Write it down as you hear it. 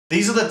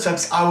These are the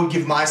tips I would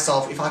give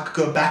myself if I could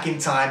go back in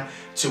time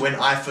to when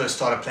I first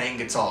started playing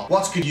guitar.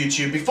 What's good,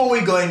 YouTube? Before we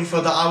go any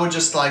further, I would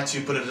just like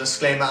to put a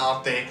disclaimer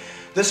out there.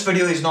 This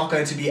video is not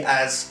going to be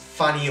as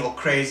funny or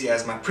crazy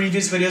as my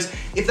previous videos.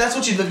 If that's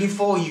what you're looking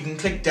for, you can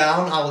click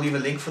down. I will leave a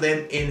link for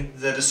them in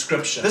the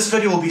description. This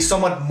video will be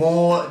somewhat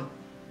more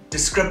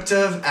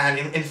descriptive and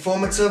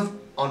informative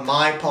on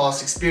my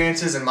past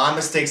experiences and my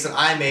mistakes that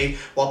I made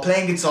while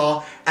playing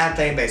guitar and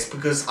playing bass,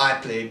 because I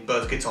play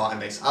both guitar and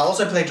bass. I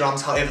also play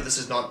drums, however this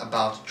is not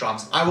about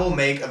drums. I will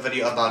make a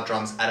video about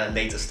drums at a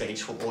later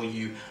stage for all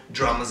you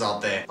drummers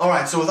out there.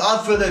 Alright, so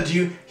without further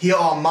ado, here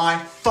are my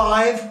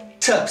 5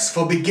 tips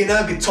for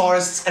beginner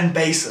guitarists and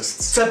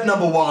bassists. Tip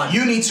number 1,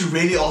 you need to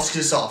really ask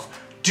yourself,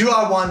 do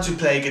I want to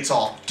play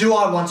guitar? Do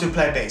I want to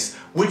play bass?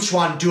 Which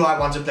one do I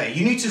want to play?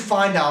 You need to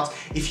find out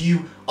if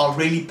you are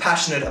really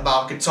passionate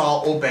about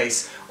guitar or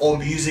bass or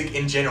music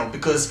in general,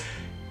 because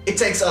it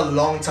takes a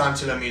long time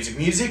to learn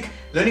music.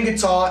 Learning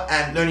guitar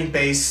and learning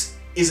bass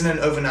isn't an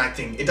overnight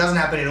thing. It doesn't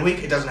happen in a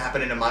week, it doesn't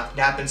happen in a month, it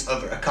happens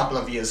over a couple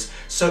of years.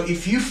 So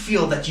if you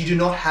feel that you do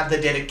not have the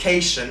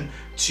dedication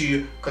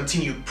to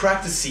continue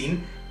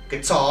practicing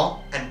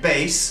guitar and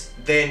bass,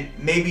 then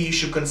maybe you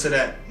should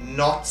consider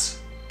not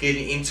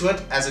getting into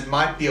it, as it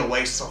might be a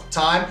waste of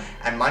time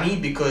and money,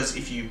 because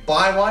if you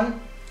buy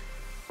one,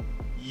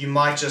 you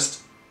might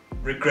just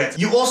regret.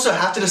 You also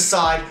have to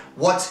decide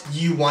what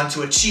you want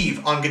to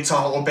achieve on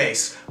guitar or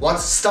bass. What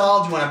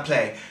style do you want to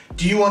play?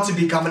 Do you want to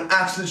become an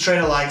absolute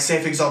shredder like,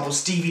 say for example,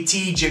 Stevie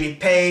T, Jimmy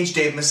Page,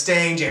 Dave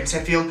Mustaine, James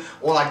Hetfield,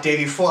 or like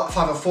Davey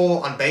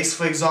 504 on bass,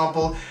 for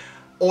example?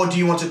 Or do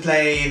you want to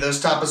play those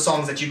type of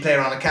songs that you play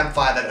around a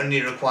campfire that only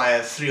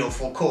require 3 or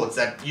 4 chords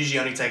that usually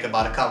only take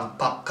about a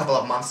couple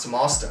of months to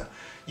master?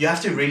 You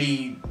have to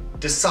really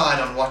decide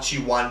on what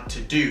you want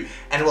to do,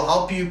 and it will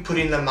help you put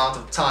in the amount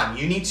of time.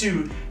 You need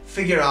to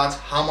figure out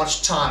how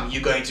much time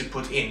you're going to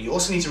put in. You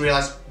also need to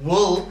realize,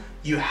 will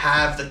you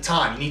have the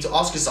time? You need to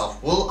ask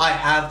yourself, will I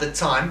have the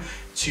time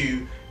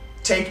to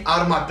take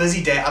out of my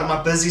busy day, out of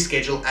my busy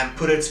schedule, and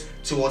put it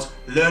towards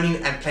learning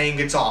and playing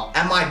guitar?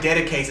 Am I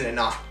dedicated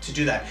enough to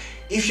do that?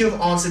 If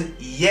you've answered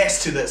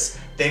yes to this,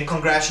 then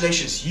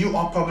congratulations, you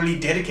are probably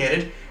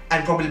dedicated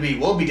and probably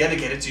will be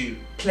dedicated to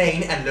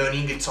playing and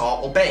learning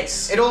guitar or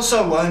bass. It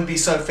also won't be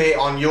so fair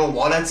on your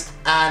wallet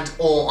and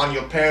or on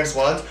your parents'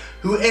 wallet,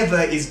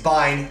 whoever is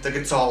buying the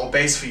guitar or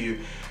bass for you.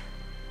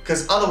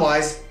 Because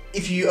otherwise,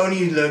 if you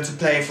only learn to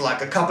play for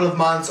like a couple of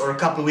months or a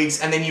couple of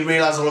weeks, and then you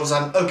realize all of a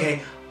sudden,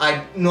 okay,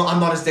 I'm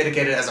not as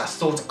dedicated as I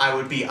thought I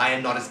would be. I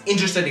am not as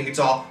interested in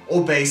guitar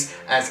or bass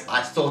as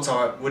I thought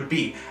I would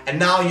be. And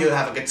now you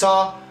have a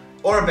guitar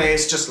or a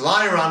bass just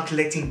lying around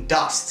collecting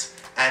dust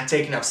and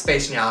taking up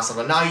space in your house.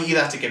 So now you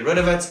either have to get rid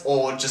of it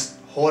or just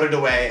hoard it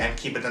away and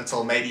keep it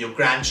until maybe your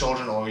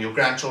grandchildren or your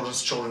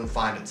grandchildren's children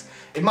find it.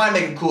 It might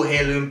make a cool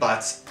heirloom,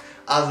 but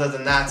other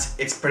than that,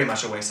 it's pretty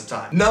much a waste of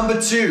time.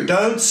 Number 2,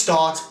 don't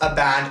start a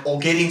band or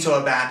get into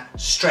a band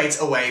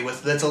straight away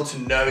with little to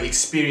no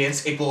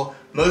experience. It will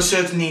most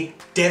certainly,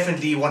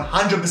 definitely,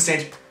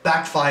 100%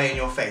 backfire in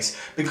your face.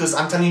 Because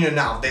I'm telling you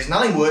now, there's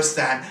nothing worse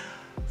than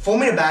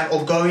forming a band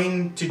or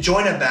going to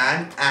join a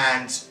band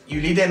and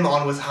you lead them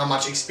on with how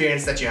much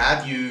experience that you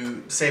have.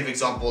 You, say for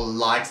example,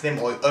 lie to them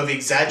or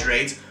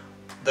over-exaggerate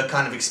the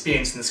kind of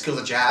experience and the skills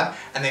that you have,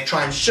 and they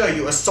try and show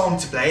you a song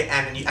to play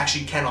and then you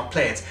actually cannot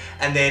play it,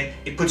 and then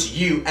it puts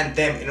you and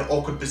them in an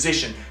awkward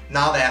position.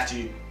 Now they have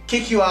to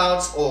kick you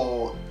out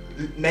or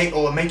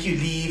make you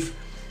leave,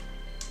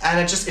 and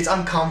it's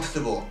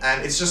uncomfortable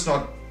and it's just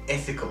not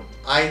ethical.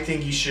 I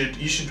think you should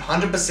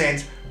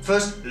 100%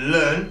 first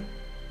learn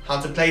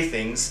how to play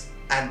things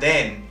and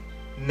then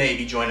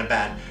maybe join a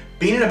band.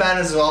 Being in a band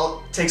as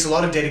well takes a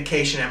lot of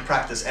dedication and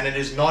practice, and it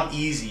is not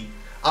easy.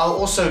 I'll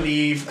also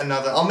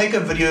I'll make a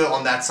video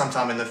on that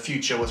sometime in the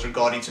future with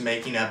regarding to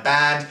making a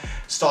band,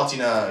 starting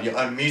your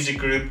own music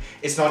group.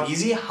 It's not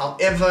easy,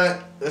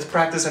 however, with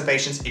practice and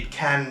patience, it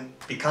can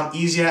become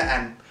easier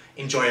and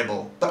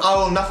enjoyable. But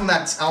enough on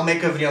that, I'll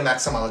make a video on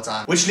that some other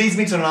time. Which leads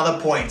me to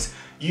another point.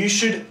 You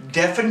should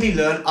definitely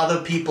learn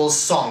other people's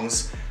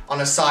songs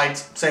on a site,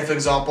 say for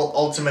example,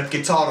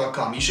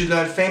 ultimateguitar.com. You should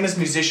learn famous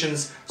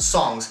musicians'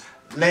 songs.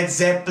 Led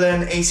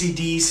Zeppelin,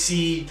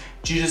 AC/DC,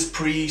 Judas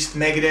Priest,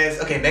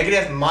 Megadeth. Okay,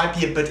 Megadeth might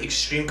be a bit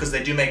extreme because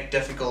they do make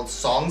difficult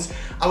songs.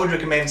 I would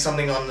recommend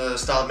something on the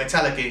style of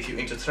Metallica if you're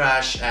into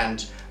thrash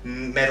and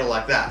metal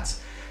like that.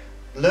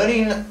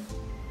 Learning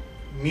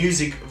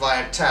music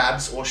via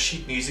tabs or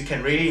sheet music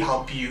can really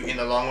help you in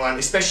the long run,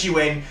 especially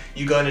when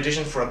you go and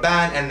audition for a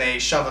band and they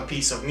shove a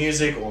piece of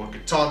music or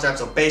guitar tabs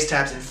or bass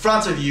tabs in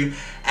front of you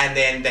and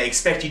then they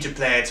expect you to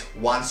play it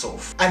once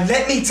off. And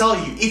let me tell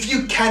you, if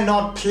you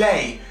cannot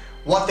play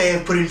what they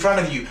have put in front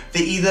of you,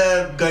 they're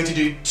either going to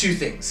do 2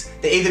 things.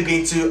 They're either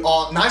going to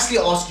nicely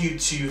ask you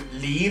to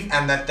leave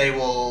and that they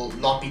will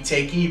not be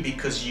taking you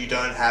because you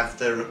don't have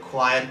the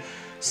required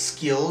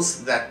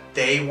skills that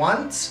they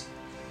want,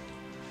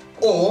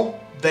 or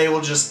they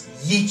will just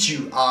yeet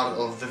you out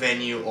of the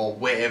venue or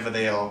wherever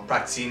they are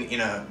practicing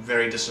in a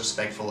very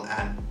disrespectful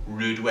and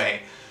rude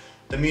way.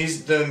 The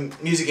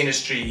music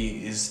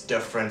industry is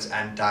different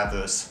and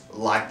diverse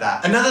like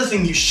that. Another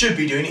thing you should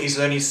be doing is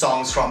learning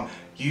songs from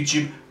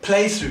YouTube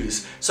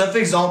playthroughs. So for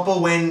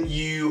example, when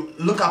you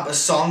look up a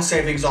song,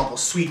 say for example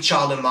Sweet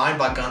Child of Mine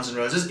by Guns N'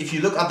 Roses, if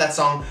you look up that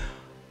song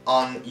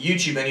on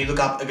YouTube and you look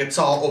up a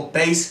guitar or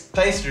bass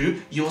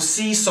playthrough, you'll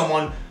see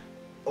someone,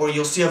 or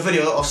you'll see a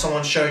video of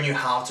someone showing you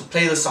how to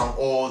play the song,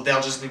 or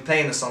they'll just be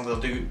playing the song, they'll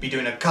be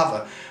doing a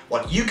cover.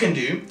 What you can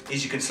do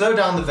is you can slow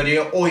down the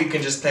video, or you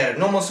can just play it at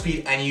normal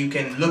speed and you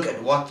can look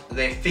at what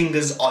their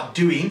fingers are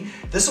doing.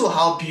 This will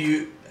help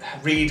you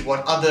read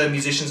what other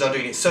musicians are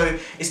doing. So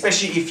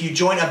especially if you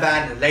join a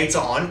band later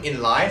on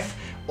in life,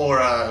 or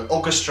an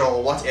orchestra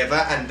or whatever,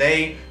 and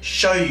they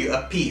show you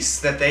a piece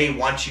that they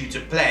want you to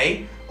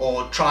play,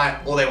 or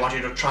they want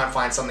you to try and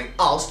find something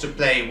else to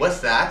play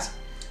with that,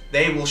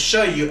 they will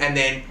show you, and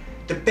then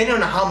depending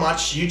on how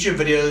much YouTube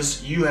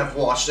videos you have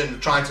watched and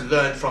trying to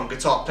learn from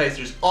guitar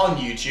playthroughs on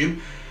YouTube,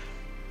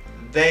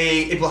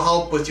 it will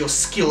help with your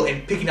skill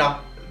in picking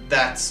up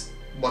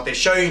what they're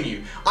showing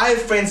you. I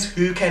have friends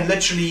who can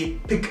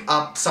literally pick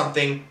up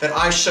something that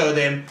I show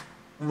them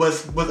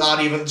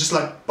without even, just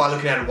like by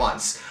looking at it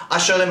once. I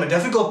show them a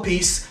difficult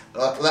piece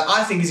that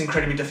I think is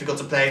incredibly difficult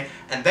to play,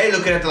 and they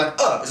look at it, they're like,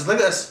 oh, is it like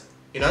this?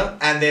 You know?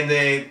 And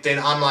then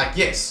I'm like,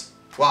 yes,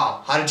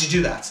 wow, how did you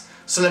do that?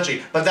 So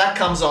literally, but that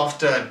comes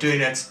after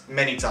doing it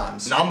many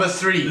times. Number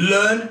 3,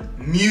 learn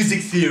music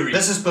theory.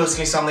 This is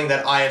personally something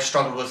that I have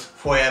struggled with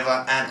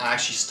forever, and I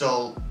actually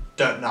still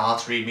don't know how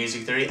to read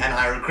music theory, and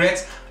I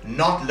regret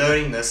not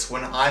learning this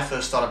when I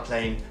first started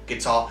playing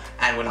guitar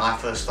and when I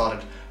first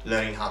started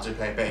learning how to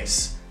play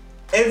bass.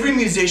 Every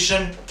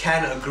musician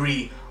can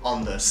agree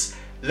on this.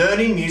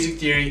 Learning music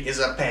theory is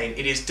a pain.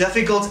 It is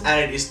difficult and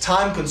it is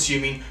time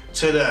consuming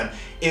to learn.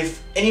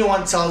 If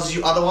anyone tells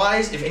you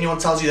otherwise, if anyone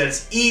tells you that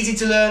it's easy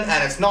to learn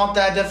and it's not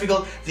that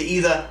difficult, they're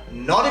either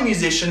not a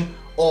musician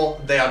or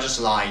they are just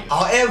lying.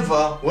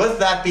 However, with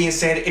that being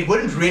said, it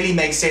wouldn't really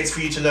make sense for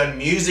you to learn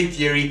music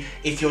theory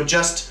if you're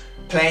just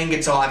playing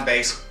guitar and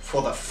bass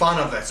for the fun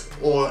of it,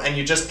 and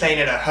you're just playing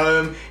it at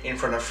home in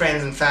front of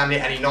friends and family,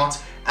 and you're not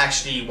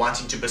actually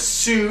wanting to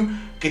pursue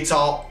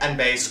guitar and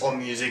bass or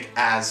music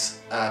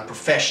as a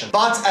profession.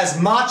 But as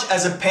much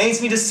as it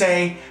pains me to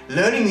say,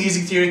 learning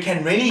music theory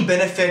can really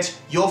benefit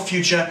your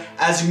future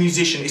as a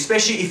musician,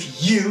 especially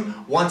if you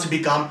want to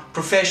become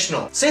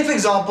professional. Say for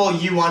example,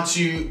 you want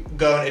to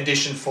go and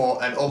audition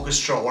for an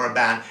orchestra or a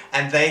band,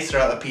 and they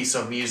throw a piece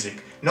of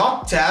music.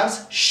 Not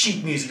tabs,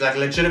 sheet music, like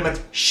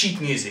legitimate sheet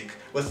music,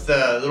 with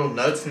the little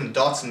notes and the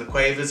dots and the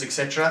quavers,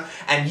 etc.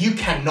 And you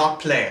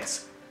cannot play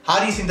it. How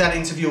do you think that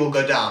interview will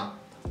go down?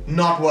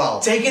 Not well.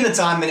 Taking the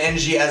time and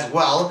energy as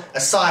well,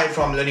 aside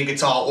from learning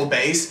guitar or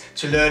bass,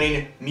 to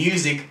learning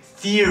music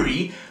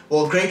theory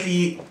will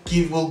greatly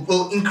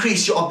will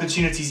increase your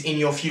opportunities in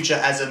your future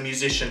as a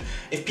musician.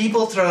 If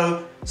people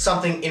throw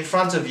something in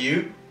front of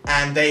you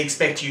and they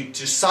expect you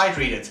to sight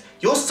read it,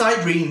 your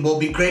sight reading will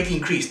be greatly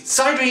increased.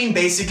 Sight reading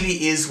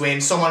basically is when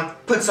someone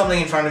puts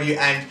something in front of you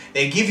and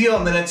they give you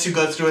a minute to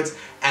go through it,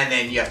 and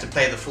then you have to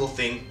play the full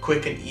thing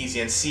quick and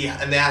easy and see,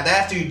 and they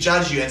have to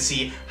judge you and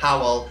see how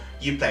well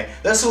you play.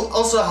 This will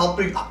also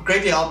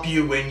greatly help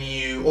you when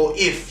you, or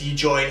if you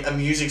join a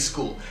music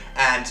school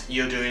and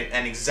you're doing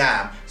an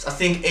exam. So I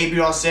think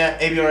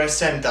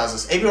ABRSM does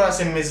this.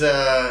 ABRSM is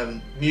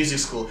a music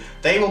school.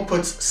 They will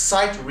put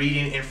sight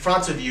reading in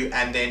front of you,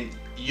 and then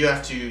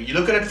you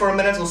look at it for a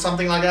minute or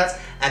something like that,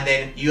 and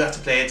then you have to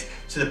play it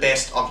to the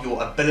best of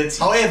your ability.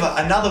 However,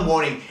 another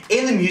warning,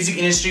 in the music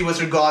industry with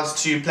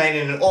regards to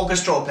playing in an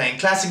orchestra or playing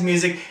classic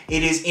music,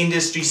 it is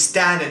industry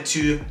standard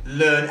to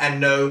learn and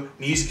know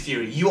music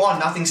theory. You are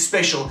nothing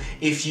special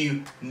if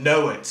you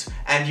know it,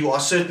 and you are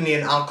certainly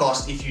an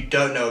outcast if you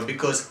don't know it,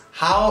 because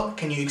how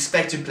can you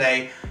expect to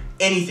play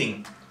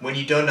anything when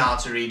you don't know how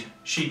to read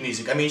sheet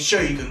music? I mean,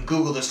 sure, you can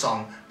Google the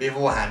song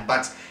beforehand,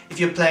 but if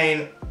you're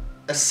playing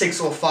a 6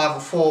 or 5 or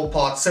 4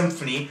 part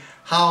symphony,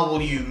 how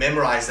will you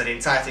memorize that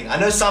entire thing? I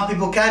know some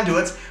people can do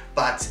it,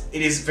 but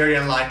it is very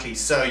unlikely.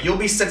 So you'll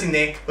be sitting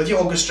there with your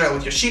orchestra,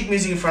 with your sheet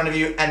music in front of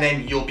you, and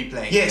then you'll be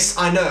playing. Yes,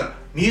 I know,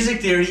 music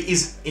theory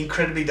is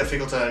incredibly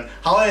difficult to learn.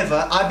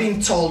 However, I've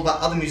been told by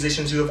other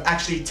musicians who have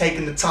actually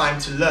taken the time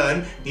to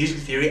learn music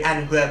theory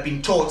and who have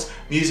been taught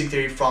music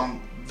theory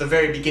from the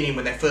very beginning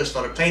when they first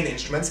started playing the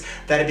instruments,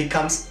 that it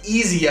becomes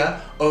easier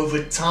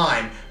over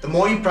time. The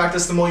more you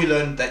practice, the more you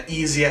learn, the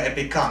easier it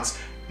becomes.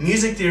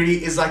 Music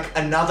theory is like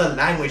another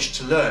language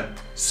to learn,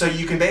 so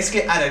you can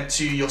basically add it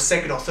to your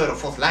 2nd or 3rd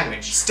or 4th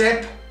language.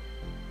 Step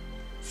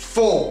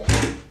 4.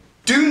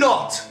 Do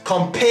not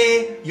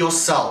compare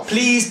yourself.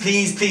 Please,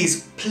 please,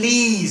 please,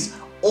 please,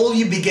 all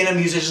you beginner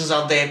musicians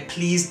out there,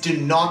 please do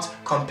not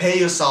compare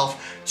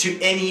yourself to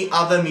any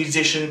other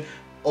musician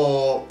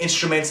or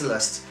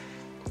instrumentalist.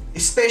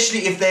 especially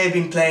if they've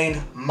been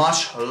playing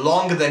much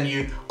longer than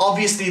you.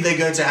 Obviously they're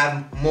going to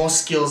have more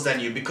skills than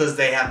you because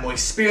they have more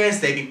experience,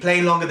 they've been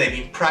playing longer, they've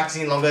been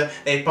practicing longer,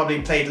 they've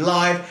probably played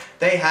live,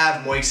 they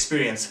have more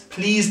experience.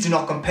 Please do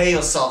not compare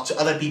yourself to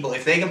other people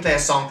if they can play a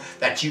song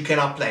that you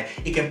cannot play.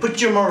 It can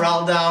put your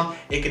morale down,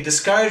 it can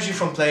discourage you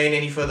from playing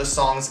any further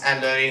songs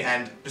and learning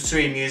and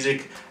pursuing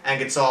music and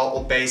guitar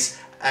or bass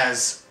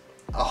as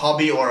a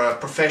hobby or a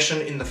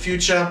profession in the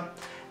future.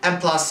 And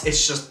plus,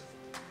 it's just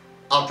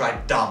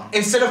outright dumb.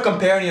 Instead of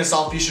comparing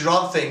yourself, you should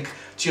rather think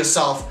to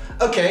yourself,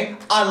 okay,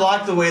 I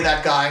like the way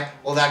that guy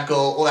or that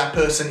girl or that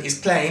person is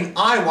playing.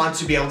 I want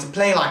to be able to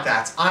play like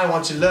that. I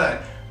want to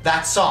learn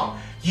that song.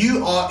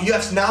 You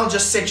have now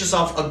just set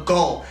yourself a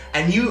goal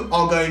and you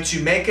are going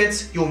to make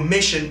it your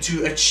mission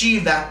to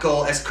achieve that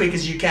goal as quick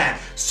as you can.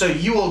 So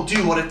you will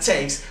do what it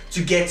takes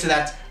to get to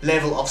that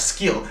level of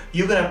skill.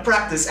 You're going to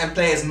practice and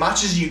play as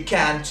much as you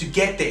can to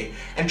get there.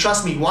 And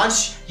trust me,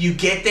 once you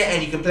get there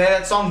and you can play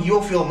that song,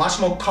 you'll feel much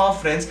more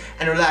confident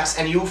and relaxed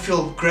and you'll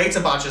feel great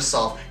about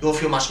yourself. You'll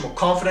feel much more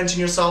confident in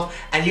yourself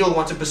and you'll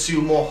want to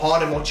pursue more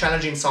harder, more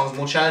challenging songs,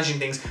 more challenging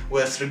things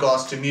with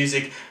regards to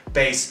music,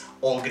 bass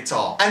or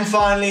guitar. And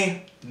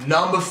finally,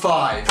 number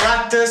 5.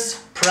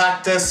 Practice,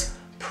 practice,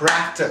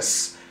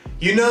 practice.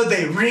 You know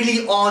they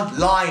really aren't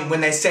lying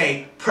when they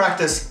say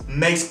practice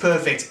makes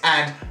perfect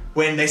and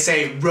when they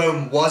say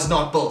Rome was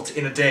not built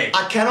in a day.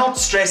 I cannot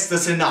stress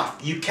this enough.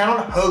 You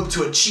cannot hope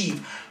to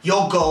achieve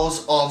your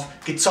goals of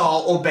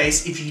guitar or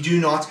bass if you do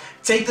not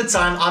take the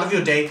time out of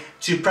your day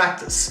to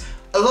practice.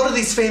 A lot of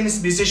these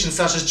famous musicians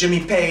such as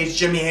Jimmy Page,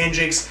 Jimi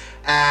Hendrix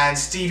and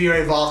Stevie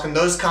Ray Vaughan,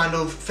 those kind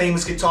of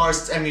famous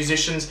guitarists and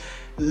musicians,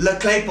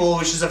 Claypool,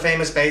 which is a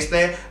famous bass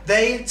player,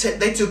 they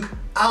took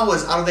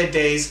hours out of their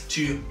days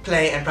to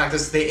play and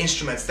practice their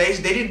instruments. They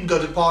didn't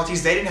go to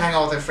parties, they didn't hang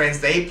out with their friends,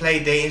 they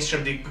played their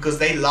instrument because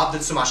they loved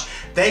it so much.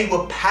 They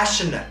were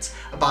passionate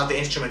about the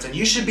instrument and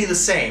you should be the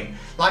same.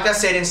 Like I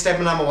said in step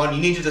number 1,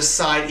 you need to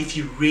decide if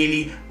you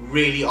really,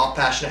 really are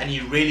passionate and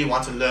you really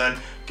want to learn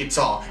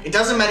guitar. It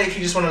doesn't matter if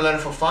you just want to learn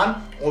it for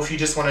fun or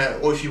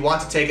if you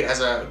want to take it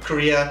as a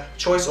career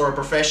choice or a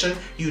profession.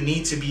 You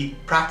need to be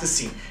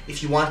practicing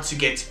if you want to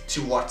get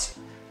to what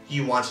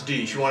you want to do.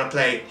 If you want to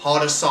play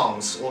harder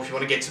songs or if you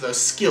want to get to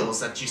those skills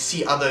that you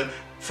see other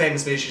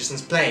famous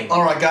musicians playing.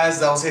 Alright guys,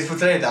 that was it for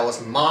today. That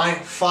was my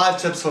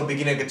 5 tips for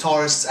beginner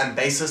guitarists and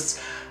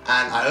bassists.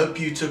 And I hope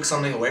you took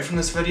something away from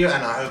this video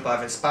and I hope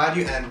I've inspired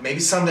you and maybe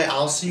someday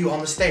I'll see you on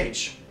the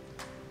stage.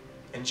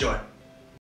 Enjoy.